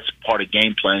before. That's part of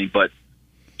game planning, but.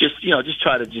 Just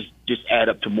try to just add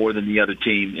up to more than the other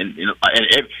team, and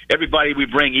everybody we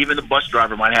bring, even the bus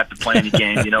driver might have to play in the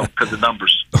game, because of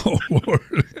numbers. Oh Lord,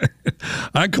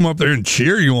 I come up there and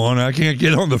cheer you on. I can't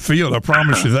get on the field. I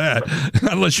promise you that,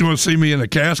 unless you want to see me in a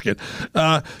casket,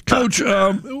 Coach.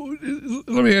 Let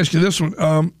me ask you this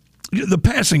one. The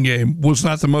passing game was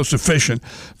not the most efficient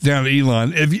down at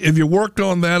Elon. Have you worked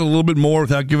on that a little bit more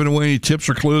without giving away any tips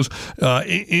or clues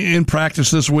in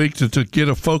practice this week to get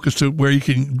a focus to where you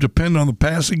can depend on the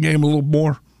passing game a little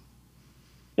more?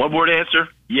 One word answer: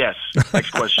 yes. Next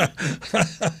question.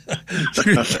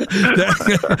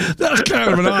 That's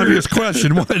kind of an obvious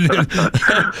question, wasn't it?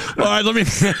 All right, let me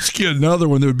ask you another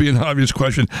one that would be an obvious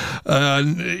question.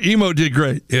 Emo did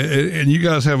great, and you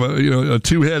guys have a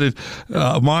two-headed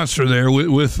monster there.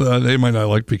 With they might not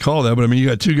like to be called that, but I mean, you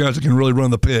got two guys that can really run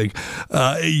the pig.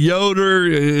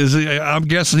 Yoder I'm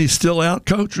guessing he's still out.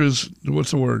 Coach,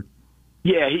 what's the word?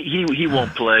 Yeah, he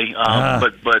won't play.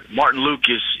 But Martin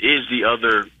Lucas is the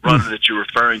other runner that you're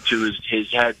referring to.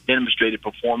 Has had demonstrated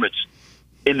performance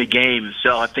in the game.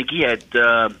 So I think he had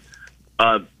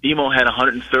Emo had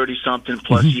 130 something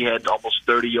plus he had almost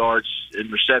 30 yards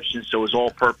in reception. So his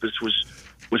all-purpose was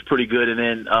pretty good. And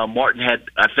then Martin had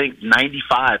I think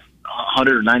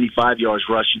 195 yards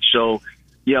rushing. So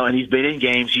and he's been in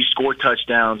games. He scored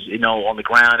touchdowns on the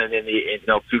ground and then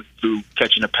through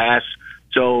catching a pass.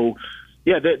 So.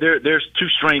 Yeah, there's two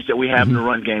strengths that we have in the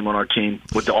run game on our team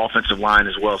with the offensive line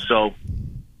as well. So,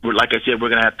 like I said, we're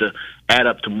going to have to add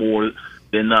up to more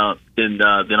than our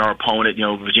opponent.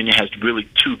 Virginia has really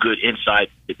two good inside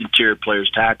interior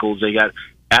players, tackles. They got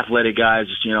athletic guys,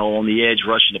 on the edge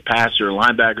rushing the passer.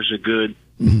 Linebackers are good.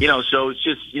 So it's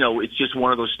just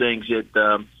one of those things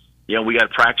that we got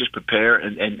to practice, prepare,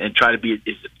 and try to be as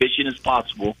efficient as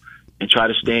possible, and try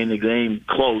to stay in the game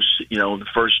close.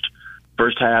 The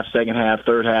first half, second half,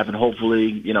 third half, and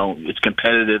hopefully, it's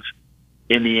competitive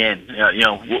in the end.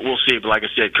 We'll see. But like I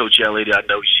said, Coach Elliott, I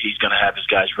know he's going to have his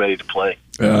guys ready to play.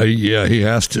 Yeah, he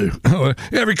has to.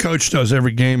 Every coach does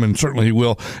every game, and certainly he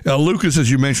will. Lucas, as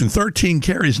you mentioned, 13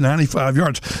 carries, 95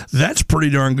 yards. That's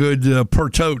pretty darn good per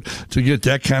tote to get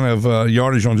that kind of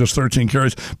yardage on just 13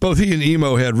 carries. Both he and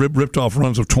Emo had ripped off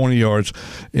runs of 20 yards,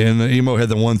 and Emo had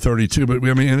the 132. But,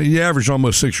 I mean, he averaged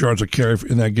almost 6 yards a carry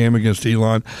in that game against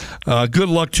Elon. Good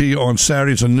luck to you on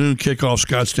Saturday. It's a noon kickoff,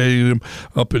 Scott Stadium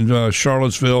up in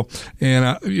Charlottesville.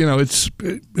 And, it's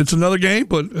another game,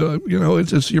 but,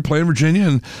 you're playing Virginia.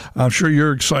 And I'm sure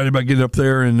you're excited about getting up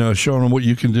there and showing them what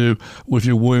you can do with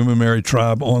your William & Mary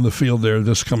tribe on the field there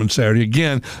this coming Saturday.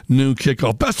 Again, noon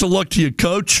kickoff. Best of luck to you,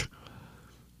 Coach.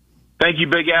 Thank you,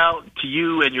 Big Al, to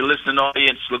you and your listening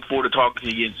audience. Look forward to talking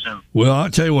to you again soon. Well,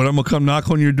 I'll tell you what, I'm going to come knock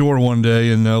on your door one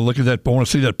day and look at that. I want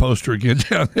to see that poster again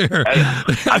down there. Hey,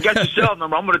 I got your cell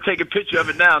number. I'm going to take a picture of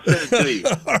it now and send it to you.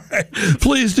 All right.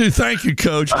 Please do. Thank you,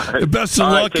 Coach. Right. Best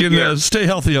of luck, and stay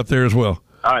healthy up there as well.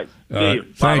 All right. See you.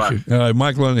 Thank you.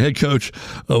 Mike London, head coach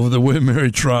of the William &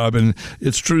 Mary tribe. And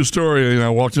it's a true story. I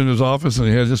walked into his office, and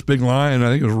he had this big lion. I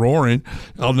think it was roaring.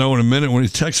 I'll know in a minute when he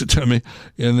texts it to me.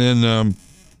 And then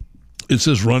it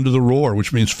says run to the roar,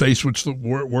 which means face what's the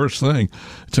worst thing.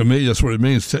 To me, that's what it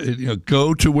means.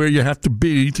 Go to where you have to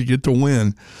be to get the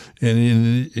win.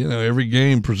 And, every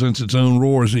game presents its own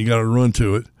roars, and you got to run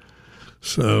to it.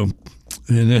 So...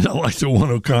 And then I like the one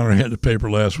O'Connor had in the paper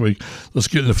last week. Let's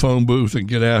get in the phone booth and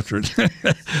get after it.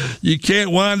 You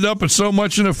can't wind up with so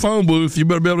much in a phone booth. You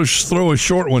better be able to throw a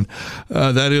short one.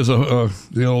 That is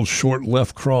the old short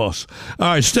left cross. All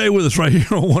right, stay with us right here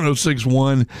on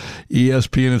 106.1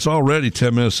 ESPN. It's already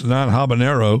 10 minutes to 9.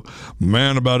 Habanero,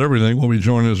 man about everything, will be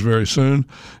joining us very soon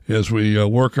as we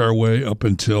work our way up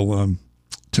until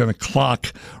 10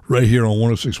 o'clock right here on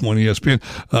 106.1 ESPN.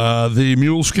 The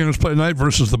Mule Skinners play tonight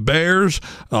versus the Bears.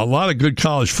 A lot of good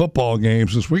college football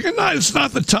games this weekend. It's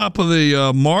not the top of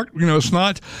the mark. It's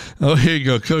not. Oh, here you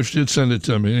go. Coach did send it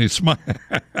to me. It's somewhat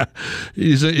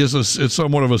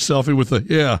of a selfie with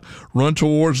run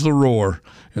towards the roar.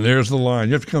 And there's the line.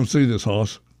 You have to come see this,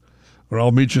 Hoss, or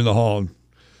I'll meet you in the hall.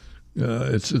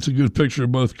 It's a good picture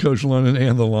of both Coach London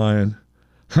and the lion.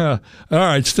 All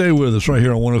right, stay with us right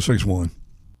here on 106.1.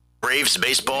 Braves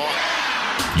baseball?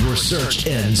 Your search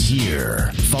ends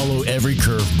here. Follow every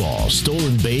curveball,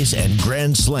 stolen base, and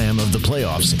grand slam of the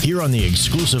playoffs here on the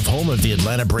exclusive home of the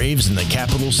Atlanta Braves in the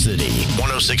capital city.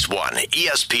 106.1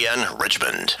 ESPN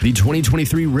Richmond. The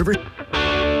 2023 River...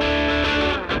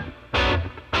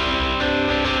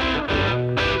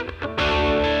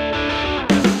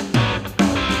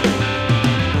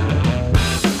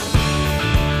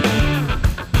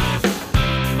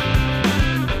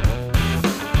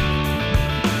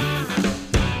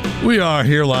 We are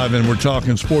here live, and we're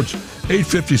talking sports.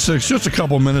 8:56, just a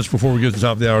couple minutes before we get to the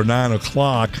top of the hour, 9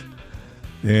 o'clock.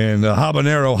 And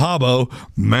Habanero Habo,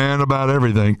 man about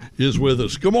everything, is with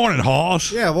us. Good morning,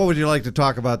 Hoss. Yeah, what would you like to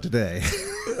talk about today?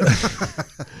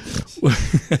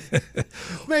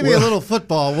 maybe a little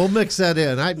football. We'll mix that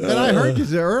in. I heard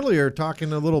you earlier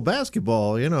talking a little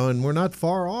basketball, and we're not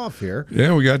far off here.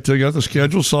 Yeah, we got the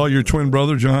schedule. Saw your twin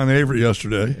brother, John Avery,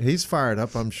 yesterday. He's fired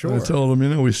up, I'm sure. I told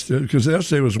him, because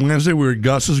yesterday was Wednesday. We were at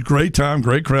Gus's. Great time,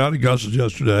 great crowd at Gus's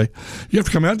yesterday. You have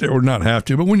to come out there or not have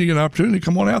to, but when you get an opportunity,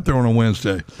 come on out there on a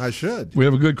Wednesday. I should. We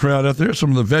have a good crowd out there. Some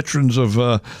of the veterans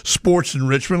of sports in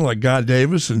Richmond, like Guy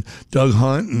Davis and Doug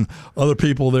Hunt and other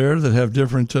people there that have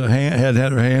different had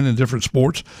their hand in different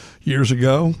sports years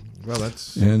ago. Well, that's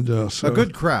so, a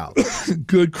good crowd.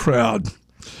 Good crowd.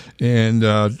 And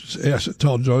I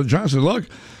told John, said, look,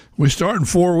 we start in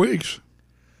 4 weeks.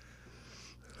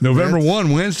 November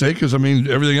 1, Wednesday, because,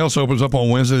 everything else opens up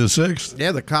on Wednesday the 6th.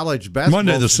 Yeah, the college basketball.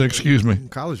 Monday the 6th, excuse me.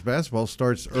 College basketball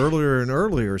starts earlier and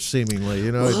earlier, seemingly.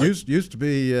 It used to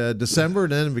be December,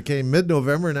 and then it became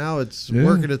mid-November. Now it's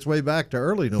working its way back to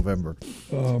early November.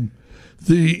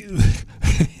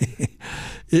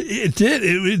 It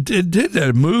did that.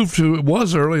 It moved to, it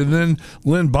was early, and then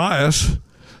Lynn Bias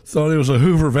thought it was a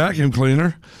Hoover vacuum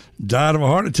cleaner, died of a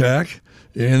heart attack.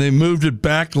 And they moved it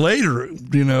back later,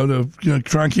 to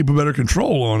try and keep a better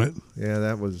control on it. Yeah,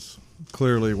 that was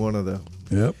clearly one of the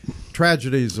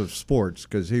tragedies of sports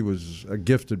because he was a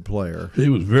gifted player. He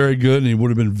was very good, and he would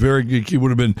have been very good. He would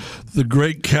have been the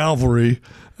great cavalry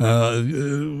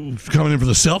coming in for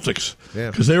the Celtics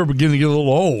because they were beginning to get a little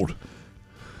old.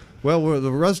 Well, the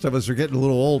rest of us are getting a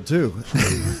little old, too.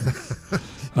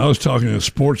 I was talking in a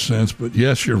sports sense, but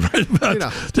yes, you're right about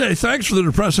that. Hey, thanks for the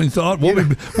depressing thought. We'll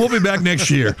be back next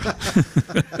year.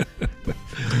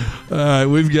 All right,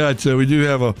 we do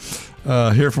have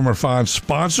hear from our fine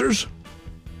sponsors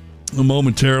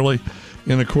momentarily,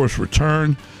 and of course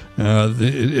return.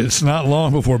 It's not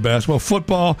long before basketball,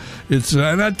 football.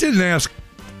 And I didn't ask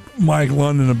Mike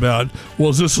London about,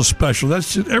 is this a special?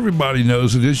 That's just, everybody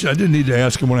knows it is. I didn't need to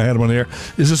ask him when I had him on air.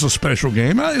 Is this a special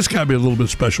game? It's got to be a little bit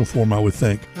special for him, I would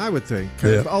think. I would think.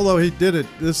 Yeah. Although he did it,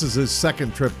 this is his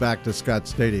second trip back to Scott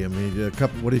Stadium.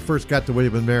 When he first got to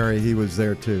William & Mary, he was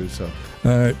there too. So.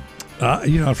 All right.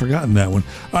 I've forgotten that one.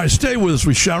 All right, stay with us.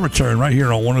 We shall return right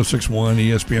here on 106.1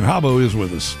 ESPN. Habbo is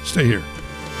with us. Stay here.